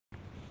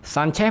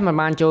Sanchez មិន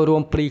បានចូលរួ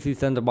ម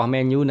pre-season របស់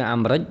Man Utd នៅអា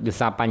មេរិកដោយ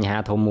សារបញ្ហា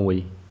ធំមួយ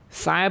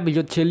ខ្សែប្រ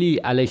យុទ្ធ Chile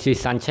Alexis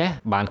Sanchez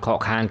បានខក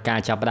ខានការ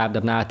ចាប់ផ្ដើម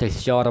ដំណើរទេស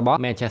ចររបស់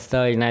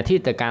Manchester United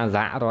ទៅកាន់ស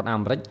ហរដ្ឋអា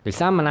មេរិកដោយ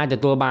សារមិនអាចទ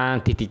ទួលបាន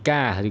ទិដ្ឋាកា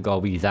រឬក៏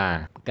Visa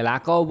កីឡា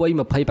ករវ័យ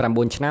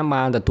29ឆ្នាំ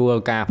បានទទួល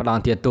ការផ្ដ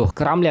ន្ទាទោស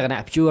ក្រោមលក្ខណៈ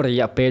ព្យួររ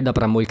យៈពេល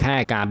16ខែ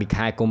កាលពី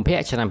ខែកុម្ភៈ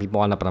ឆ្នាំ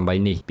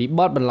2018នេះពីប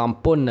ទបន្លំ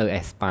ពន្ធនៅ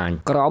អេស្ប៉ាញ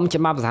ក្រម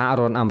ច្បាប់សហ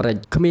រដ្ឋអាមេរិក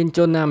គ្មានជ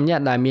នណាម្នា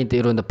ក់ដែលមានទិ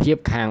រនភាព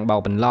ខាងបោក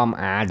បន្លំ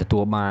អាចទទួ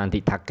លបានទិ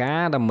ដ្ឋាកា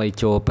រដើម្បី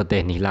ចូលប្រទេ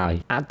សនេះឡើយ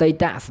អតី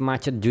តសមា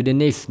ជិក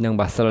Udinese និង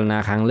បាសេឡូណា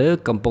ខាងលើ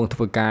កំពុងធ្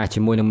វើការជា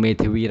មួយនឹងមេ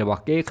ធាវីរប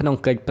ស់គេក្នុង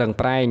កិច្ចប្រឹង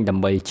ប្រែងដើ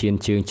ម្បីឈាន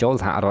ជើងចូល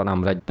សហរដ្ឋអា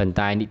មេរិកប៉ុន្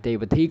តែនីតិ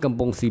វិធីកំ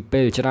ពុងស៊ី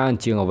ពេលច្រើន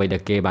ជាងអ្វីដែ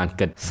លគេបាន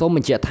គិតសូមប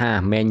ញ្ជាក់ថា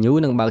Man Utd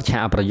នឹងបើកឆា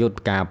កប្រយុទ្ធ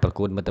ការប្រ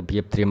កួតមិត្តភា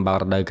ពត្រៀមបើក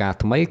រដូវកាល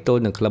ថ្មីទ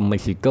ល់នឹងក្លឹបមិច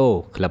ស៊ីកូ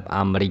ក្លឹប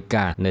អាមេរិ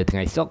កានៅថ្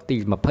ងៃសុក្រទី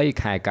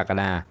20ខែកក្ក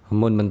ដា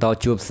មុនបន្ត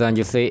ជួប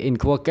Sanchez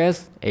Inquarques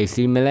AC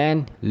Milan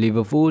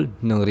Liverpool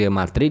និង Real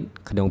Madrid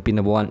ក្នុងពាន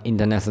រង្វាន់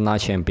International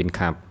Champions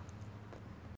Cup